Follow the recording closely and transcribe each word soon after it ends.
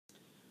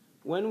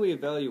When we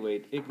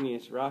evaluate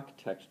igneous rock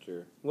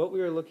texture, what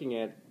we are looking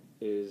at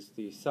is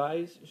the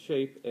size,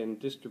 shape, and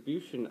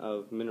distribution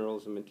of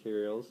minerals and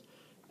materials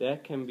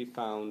that can be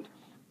found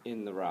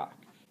in the rock.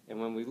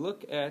 And when we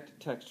look at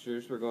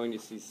textures, we're going to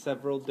see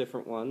several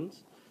different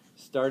ones,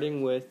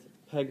 starting with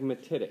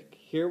pegmatitic.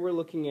 Here we're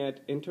looking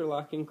at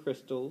interlocking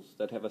crystals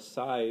that have a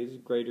size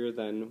greater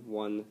than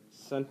 1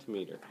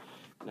 centimeter.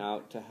 Now,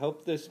 to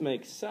help this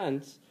make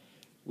sense,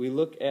 we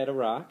look at a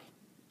rock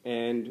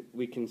and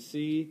we can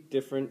see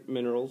different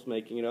minerals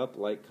making it up,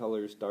 light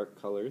colors, dark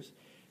colors.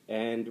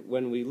 And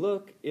when we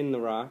look in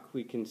the rock,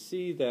 we can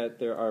see that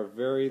there are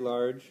very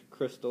large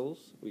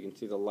crystals. We can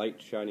see the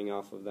light shining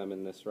off of them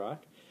in this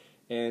rock.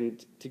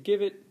 And to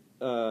give it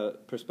a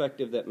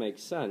perspective that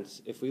makes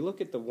sense, if we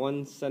look at the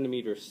 1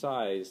 centimeter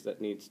size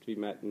that needs to be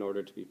met in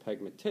order to be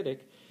pegmatitic,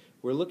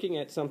 we're looking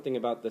at something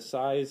about the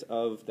size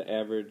of the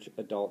average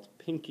adult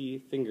pinky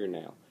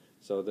fingernail.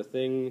 So the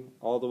thing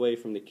all the way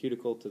from the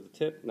cuticle to the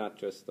tip, not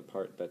just the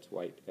part that's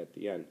white at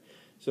the end.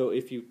 So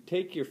if you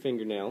take your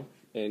fingernail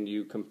and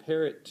you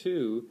compare it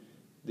to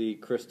the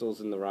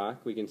crystals in the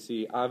rock, we can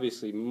see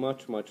obviously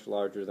much, much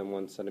larger than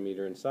 1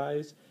 centimeter in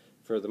size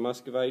for the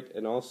muscovite.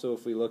 And also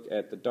if we look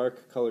at the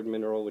dark colored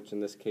mineral, which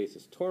in this case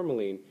is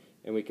tourmaline,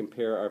 and we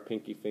compare our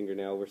pinky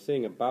fingernail, we're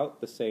seeing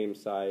about the same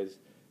size,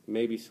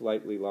 maybe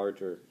slightly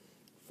larger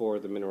for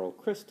the mineral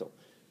crystal.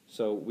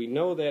 So we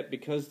know that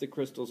because the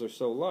crystals are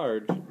so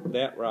large,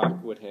 that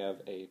rock would have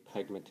a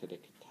pegmatitic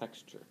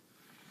texture.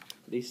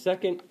 The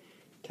second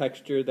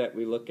texture that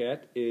we look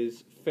at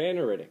is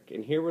phaneritic.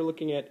 And here we're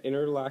looking at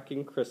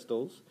interlocking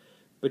crystals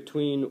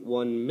between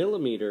 1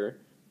 millimeter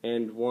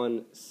and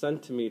 1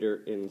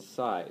 centimeter in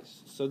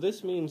size. So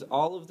this means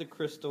all of the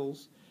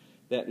crystals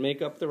that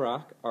make up the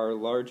rock are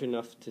large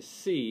enough to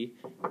see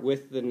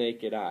with the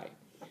naked eye,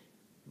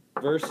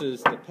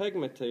 versus the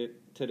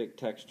pegmatitic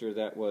texture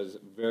that was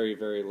very,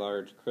 very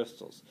large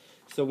crystals.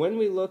 So when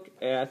we look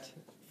at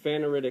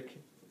phaneritic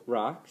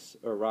rocks,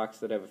 or rocks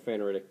that have a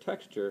phaneritic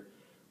texture,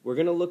 we're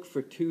going to look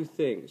for two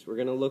things. We're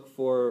going to look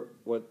for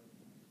what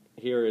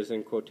here is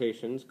in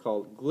quotations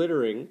called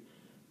glittering,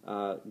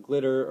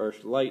 glitter or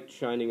light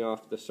shining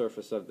off the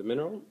surface of the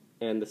mineral.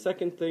 And the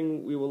second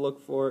thing we will look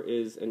for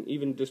is an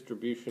even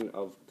distribution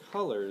of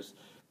colors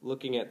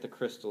looking at the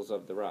crystals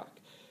of the rock.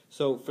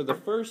 So for the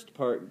first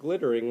part,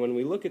 glittering, when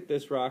we look at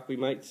this rock, we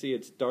might see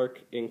it's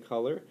dark in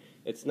color.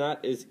 It's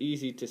not as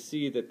easy to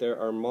see that there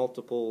are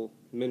multiple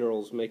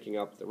minerals making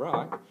up the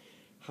rock.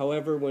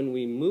 However, when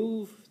we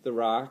move the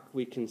rock,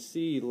 we can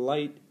see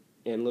light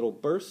and little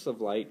bursts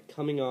of light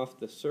coming off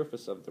the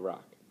surface of the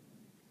rock.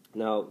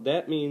 Now,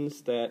 that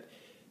means that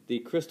the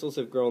crystals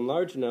have grown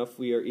large enough,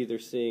 we are either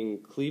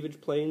seeing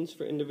cleavage planes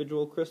for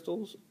individual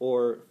crystals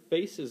or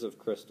faces of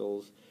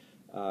crystals,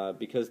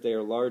 because they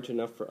are large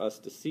enough for us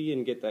to see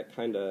and get that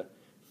kind of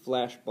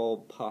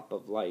flashbulb pop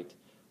of light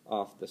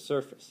off the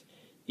surface.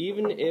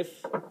 Even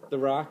if the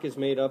rock is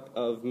made up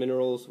of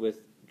minerals with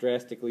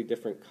drastically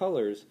different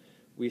colors,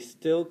 we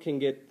still can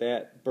get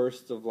that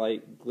burst of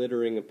light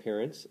glittering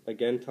appearance,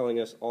 again telling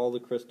us all the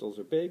crystals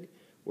are big.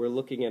 We're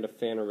looking at a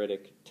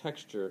phaneritic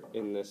texture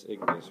in this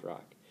igneous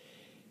rock.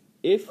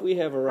 If we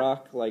have a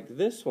rock like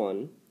this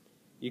one,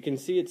 you can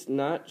see it's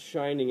not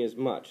shining as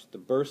much. The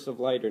bursts of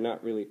light are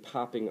not really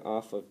popping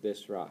off of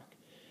this rock.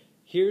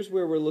 Here's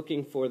where we're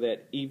looking for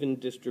that even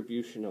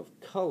distribution of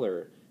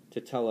color to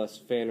tell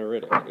us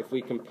phaneritic. If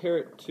we compare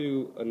it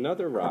to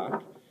another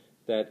rock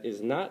that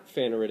is not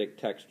phaneritic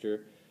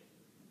texture,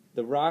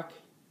 the rock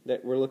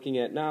that we're looking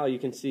at now, you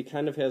can see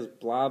kind of has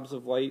blobs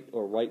of white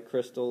or white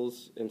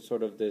crystals in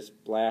sort of this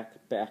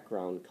black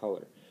background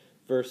color,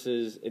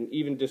 versus an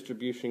even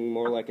distribution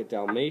more like a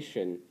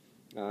Dalmatian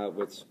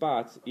with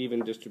spots,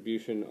 even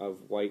distribution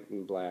of white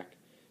and black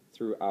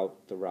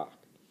throughout the rock.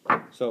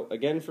 So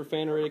again, for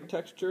phaneritic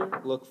texture,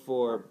 look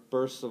for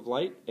bursts of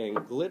light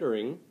and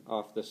glittering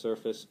off the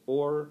surface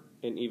or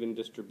an even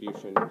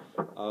distribution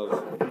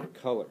of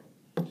color.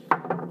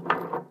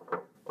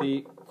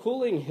 The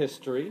cooling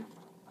history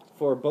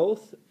for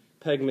both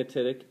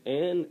pegmatitic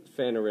and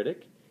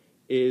phaneritic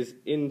is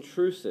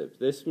intrusive.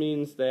 This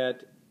means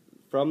that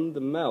from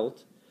the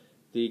melt,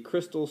 the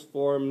crystals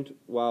formed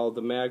while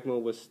the magma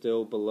was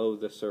still below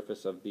the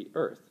surface of the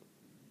earth.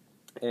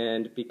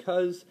 And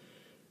because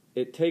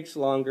it takes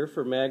longer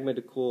for magma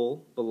to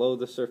cool below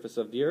the surface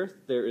of the earth,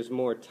 there is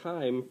more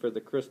time for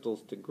the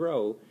crystals to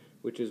grow,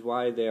 which is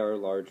why they are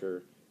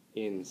larger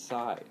in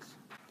size.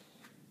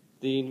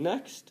 The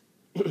next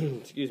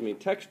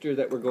texture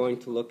that we're going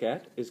to look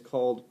at is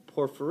called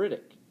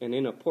porphyritic. And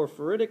in a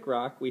porphyritic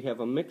rock, we have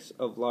a mix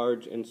of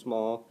large and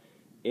small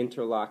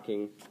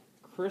interlocking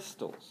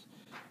crystals.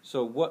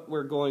 So what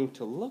we're going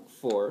to look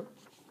for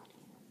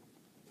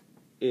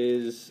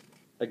is,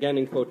 again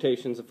in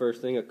quotations, the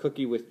first thing, a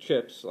cookie with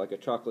chips, like a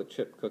chocolate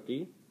chip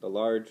cookie, the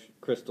large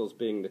crystals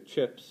being the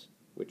chips,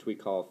 which we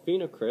call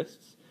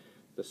phenocrysts,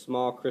 the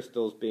small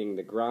crystals being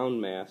the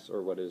ground mass,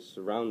 or what is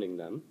surrounding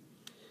them.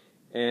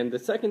 And the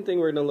second thing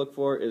we're going to look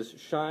for is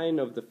shine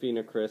of the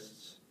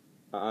phenocrysts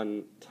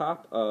on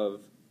top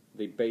of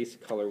the base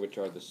color, which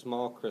are the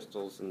small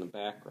crystals in the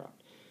background.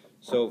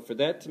 So for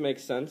that to make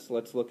sense,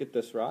 let's look at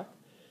this rock.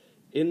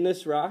 In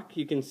this rock,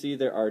 you can see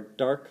there are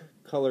dark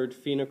colored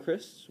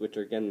phenocrysts, which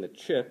are again the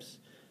chips,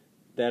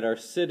 that are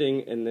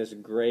sitting in this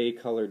gray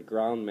colored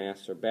ground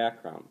mass or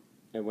background.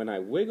 And when I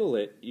wiggle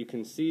it, you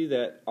can see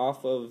that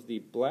off of the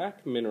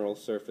black mineral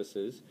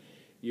surfaces,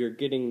 you're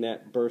getting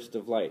that burst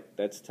of light.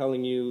 That's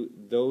telling you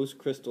those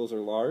crystals are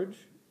large,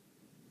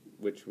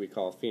 which we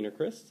call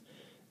phenocrysts.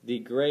 The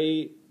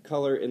gray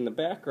color in the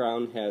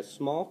background has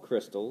small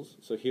crystals,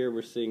 so here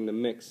we're seeing the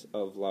mix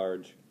of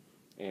large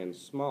and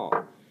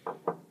small.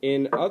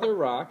 In other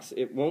rocks,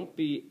 it won't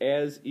be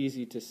as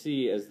easy to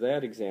see as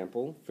that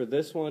example. For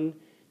this one,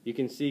 you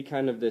can see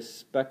kind of this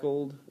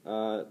speckled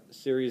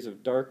series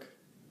of dark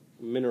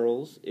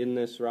minerals in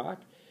this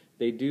rock.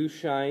 They do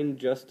shine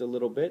just a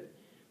little bit,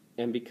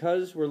 and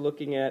because we're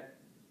looking at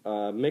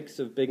a mix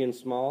of big and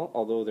small,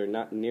 although they're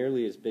not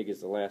nearly as big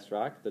as the last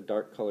rock, the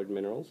dark colored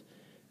minerals,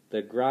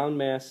 the ground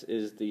mass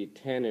is the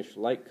tannish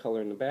light color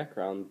in the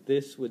background.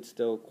 This would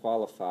still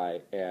qualify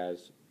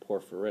as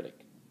porphyritic.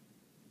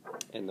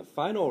 And the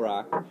final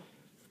rock,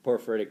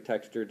 porphyritic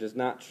texture, does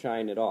not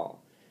shine at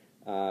all.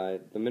 The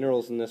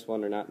minerals in this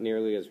one are not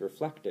nearly as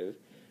reflective.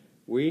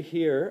 We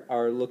here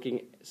are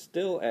looking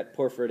still at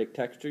porphyritic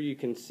texture. You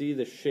can see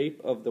the shape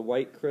of the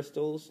white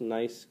crystals,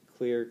 nice,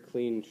 clear,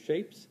 clean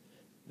shapes.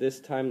 This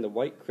time the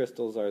white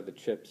crystals are the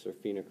chips or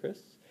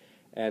phenocrysts,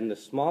 and the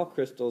small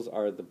crystals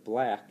are the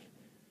black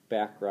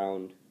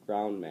background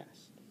ground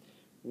mass.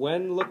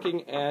 When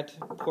looking at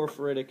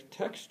porphyritic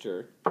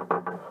texture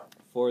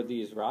for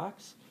these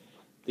rocks,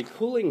 the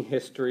cooling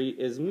history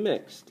is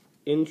mixed,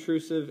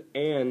 intrusive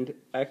and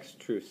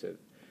extrusive.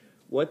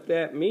 What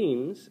that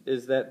means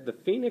is that the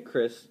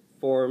phenocrysts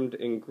formed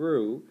and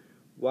grew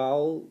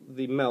while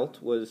the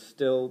melt was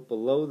still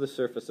below the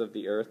surface of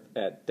the earth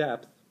at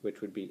depth,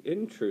 which would be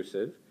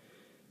intrusive.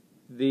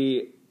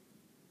 The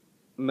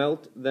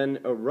melt then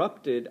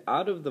erupted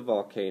out of the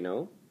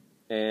volcano,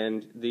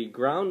 and the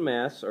ground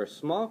mass or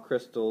small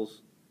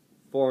crystals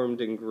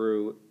formed and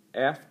grew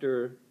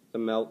after the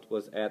melt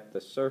was at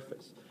the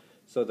surface.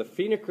 So the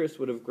phenocryst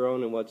would have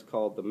grown in what's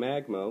called the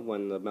magma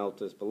when the melt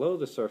is below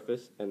the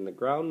surface, and the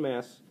ground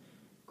mass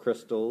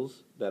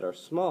crystals that are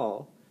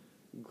small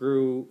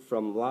grew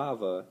from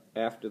lava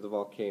after the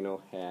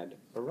volcano had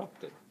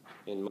erupted,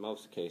 in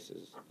most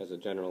cases, as a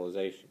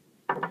generalization.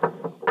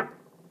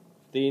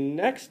 The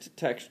next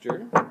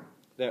texture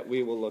that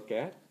we will look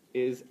at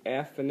is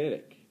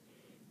aphanitic.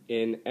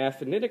 In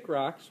aphanitic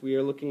rocks, we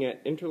are looking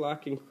at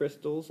interlocking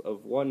crystals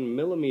of 1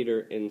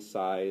 millimeter in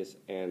size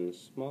and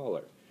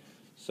smaller.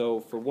 So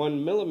for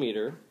 1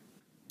 millimeter,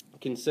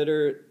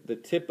 consider the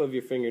tip of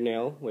your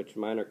fingernail, which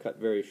mine are cut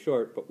very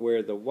short, but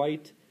where the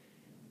white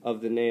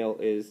of the nail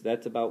is,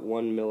 that's about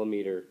 1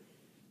 millimeter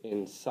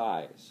in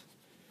size.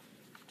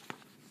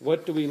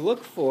 What do we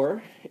look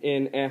for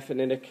in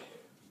aphanitic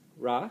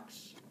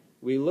rocks?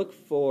 We look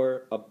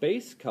for a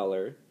base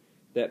color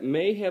that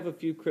may have a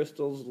few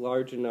crystals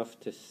large enough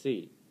to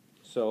see.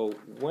 So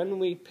when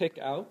we pick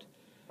out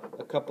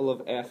a couple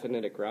of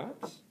aphanitic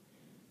rocks,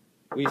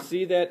 we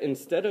see that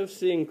instead of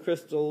seeing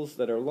crystals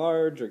that are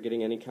large or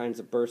getting any kinds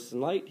of bursts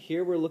in light,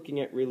 here we're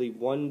looking at really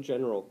one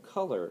general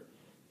color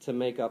to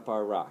make up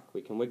our rock.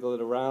 We can wiggle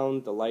it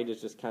around, the light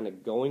is just kind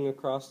of going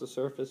across the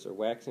surface or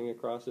waxing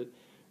across it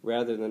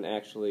rather than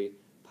actually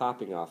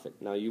popping off it.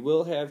 Now you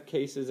will have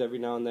cases every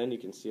now and then, you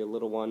can see a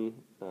little one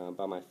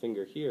by my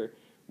finger here,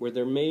 where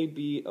there may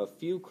be a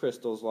few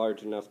crystals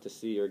large enough to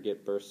see or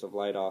get bursts of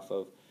light off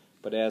of,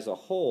 but as a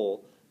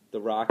whole, the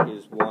rock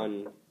is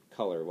one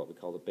color, what we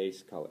call the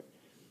base color.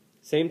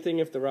 Same thing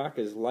if the rock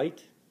is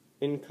light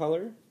in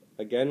color.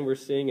 Again, we're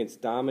seeing it's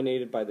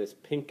dominated by this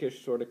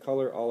pinkish sort of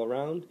color all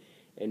around,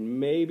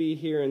 and maybe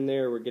here and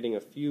there we're getting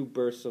a few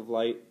bursts of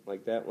light,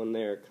 like that one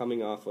there,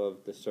 coming off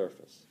of the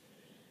surface.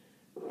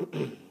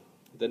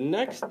 The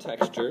next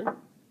texture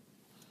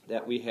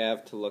that we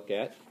have to look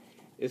at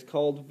is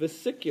called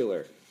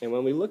vesicular. And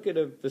when we look at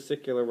a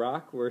vesicular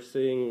rock, we're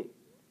seeing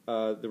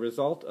the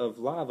result of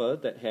lava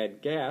that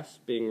had gas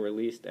being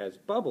released as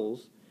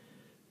bubbles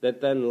that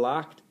then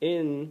locked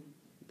in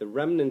the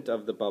remnant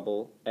of the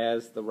bubble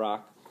as the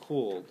rock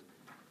cooled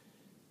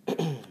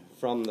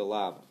from the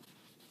lava.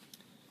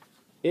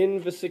 In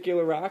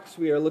vesicular rocks,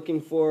 we are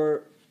looking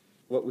for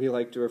what we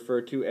like to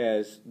refer to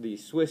as the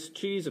Swiss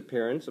cheese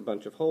appearance, a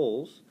bunch of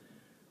holes.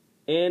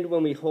 And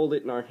when we hold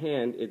it in our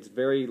hand, it's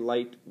very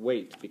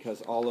lightweight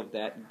because all of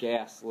that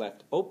gas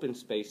left open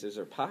spaces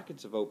or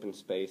pockets of open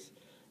space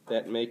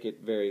that make it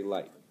very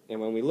light. And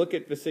when we look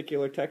at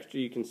vesicular texture,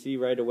 you can see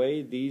right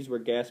away these were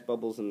gas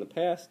bubbles in the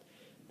past,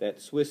 that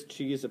Swiss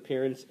cheese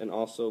appearance, and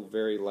also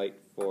very light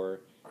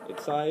for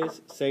its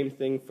size. Same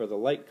thing for the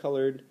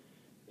light-colored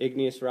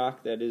igneous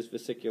rock that is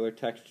vesicular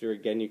texture.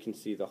 Again, you can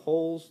see the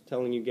holes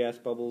telling you gas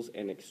bubbles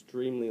and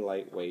extremely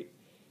lightweight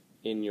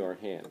in your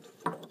hand.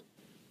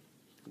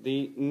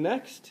 The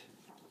next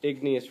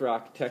igneous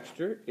rock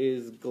texture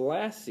is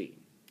glassy.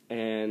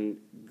 And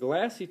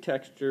glassy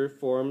texture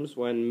forms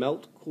when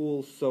melt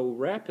cools so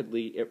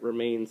rapidly it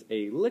remains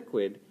a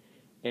liquid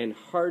and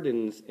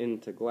hardens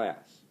into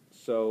glass.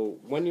 So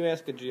when you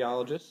ask a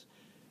geologist,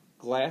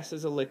 glass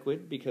is a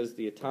liquid because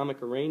the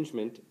atomic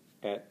arrangement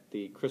at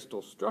the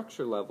crystal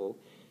structure level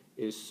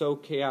is so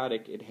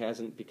chaotic it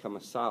hasn't become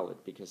a solid,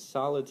 because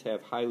solids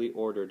have highly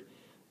ordered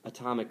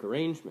atomic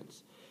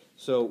arrangements.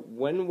 So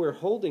when we're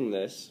holding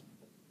this,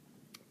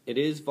 it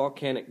is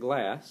volcanic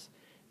glass,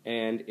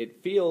 and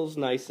it feels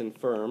nice and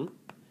firm,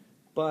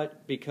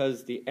 but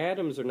because the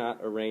atoms are not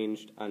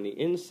arranged on the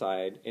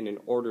inside in an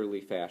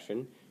orderly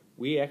fashion,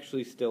 we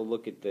actually still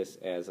look at this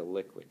as a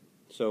liquid.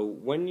 So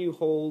when you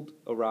hold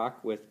a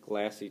rock with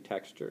glassy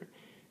texture,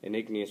 an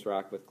igneous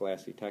rock with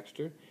glassy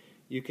texture,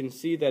 you can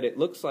see that it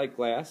looks like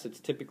glass.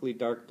 It's typically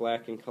dark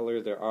black in color.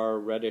 There are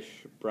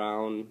reddish,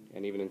 brown,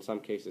 and even in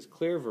some cases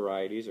clear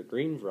varieties or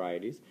green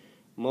varieties.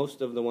 Most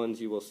of the ones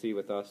you will see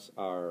with us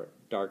are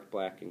dark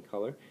black in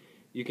color.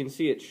 You can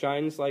see it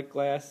shines like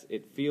glass,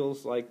 it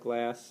feels like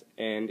glass,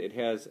 and it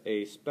has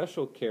a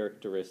special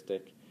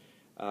characteristic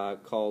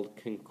called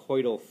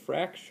conchoidal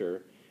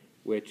fracture,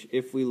 which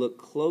if we look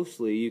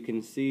closely you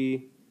can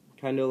see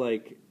kind of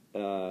like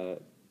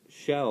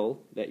shell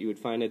that you would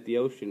find at the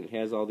ocean. It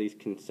has all these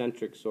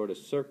concentric sort of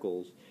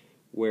circles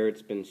where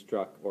it's been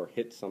struck or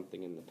hit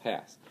something in the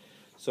past.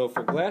 So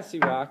for glassy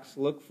rocks,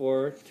 look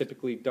for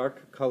typically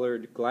dark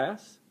colored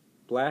glass.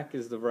 Black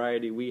is the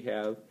variety we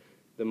have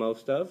the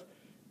most of,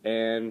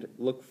 and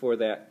look for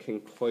that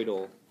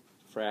conchoidal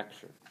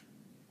fracture.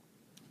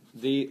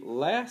 The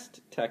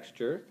last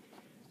texture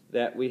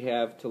that we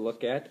have to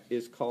look at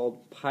is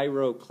called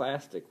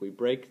pyroclastic. We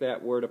break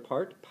that word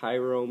apart,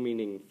 pyro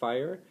meaning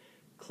fire,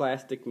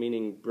 clastic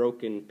meaning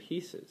broken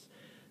pieces.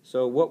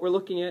 So what we're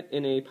looking at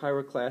in a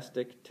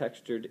pyroclastic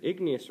textured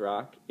igneous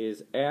rock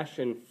is ash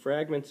and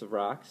fragments of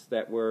rocks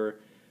that were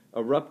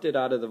erupted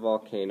out of the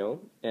volcano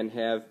and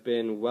have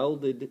been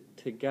welded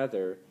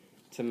together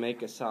to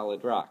make a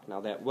solid rock.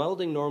 Now that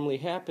welding normally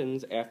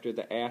happens after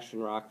the ash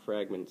and rock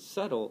fragments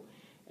settle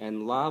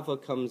and lava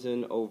comes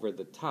in over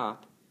the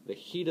top. The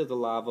heat of the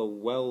lava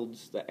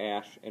welds the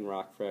ash and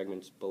rock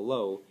fragments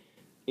below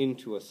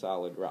into a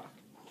solid rock.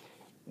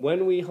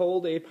 When we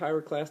hold a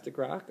pyroclastic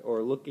rock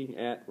or looking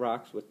at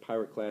rocks with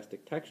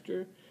pyroclastic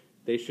texture,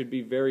 they should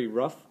be very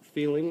rough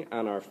feeling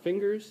on our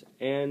fingers,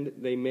 and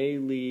they may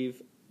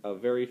leave a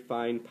very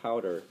fine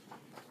powder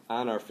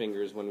on our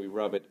fingers when we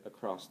rub it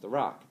across the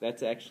rock.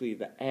 That's actually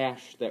the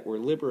ash that we're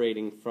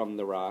liberating from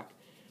the rock,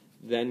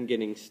 then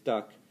getting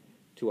stuck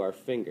to our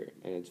finger.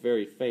 And it's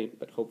very faint,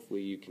 but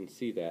hopefully you can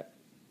see that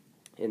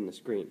in the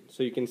screen.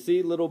 So you can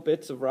see little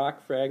bits of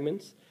rock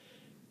fragments.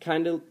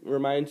 Kind of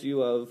reminds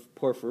you of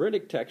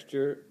porphyritic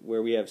texture,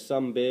 where we have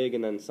some big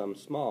and then some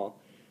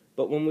small.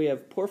 But when we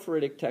have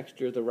porphyritic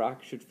texture, the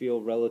rock should feel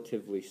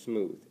relatively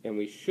smooth, and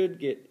we should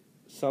get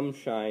some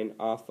shine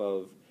off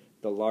of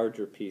the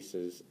larger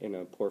pieces in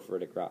a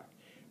porphyritic rock.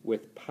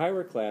 With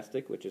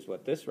pyroclastic, which is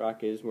what this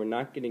rock is, we're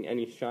not getting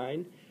any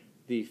shine.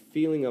 The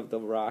feeling of the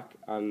rock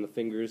on the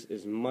fingers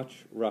is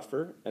much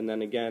rougher, and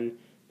then again,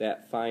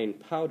 that fine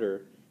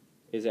powder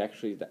is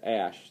actually the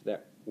ash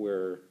that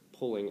we're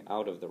pulling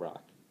out of the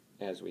rock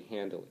as we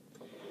handle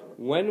it.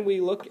 When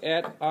we look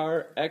at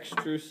our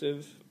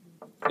extrusive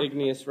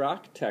igneous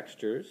rock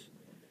textures,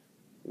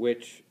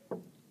 which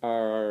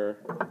are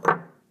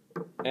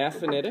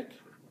aphanitic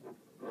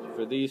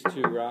for these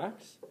two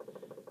rocks,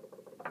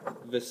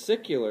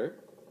 vesicular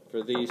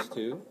for these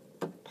two,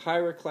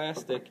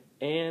 pyroclastic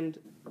and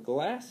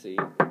glassy,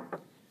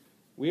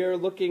 we are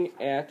looking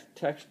at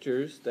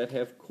textures that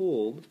have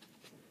cooled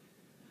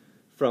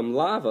from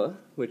lava,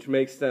 which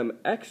makes them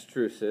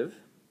extrusive,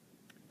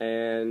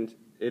 and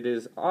it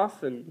is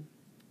often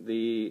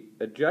the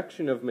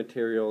ejection of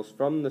materials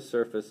from the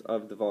surface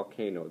of the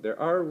volcano. There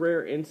are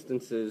rare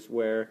instances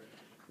where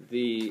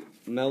the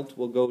melt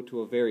will go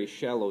to a very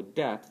shallow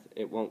depth.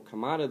 It won't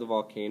come out of the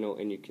volcano,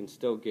 and you can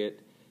still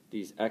get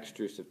these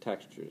extrusive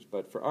textures.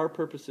 But for our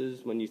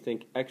purposes, when you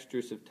think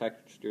extrusive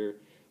texture,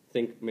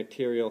 think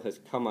material has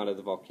come out of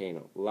the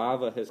volcano.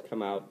 Lava has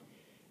come out,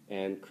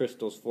 and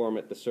crystals form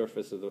at the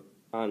surface of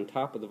on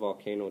top of the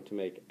volcano to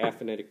make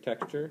aphanitic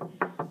texture.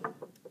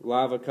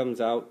 Lava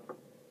comes out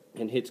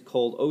and hits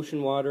cold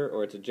ocean water,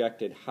 or it's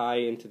ejected high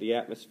into the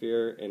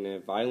atmosphere in a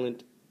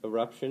violent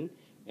eruption,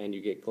 and you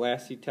get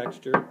glassy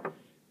texture.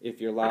 If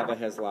your lava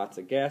has lots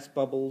of gas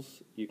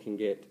bubbles, you can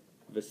get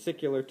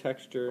vesicular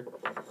texture.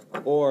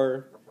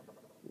 Or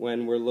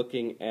when we're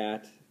looking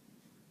at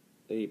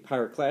a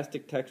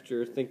pyroclastic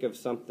texture, think of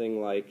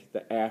something like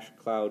the ash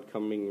cloud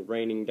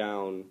raining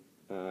down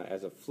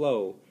as a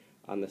flow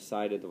on the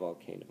side of the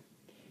volcano.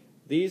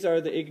 These are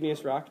the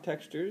igneous rock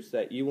textures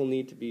that you will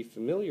need to be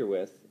familiar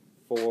with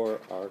for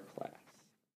our class.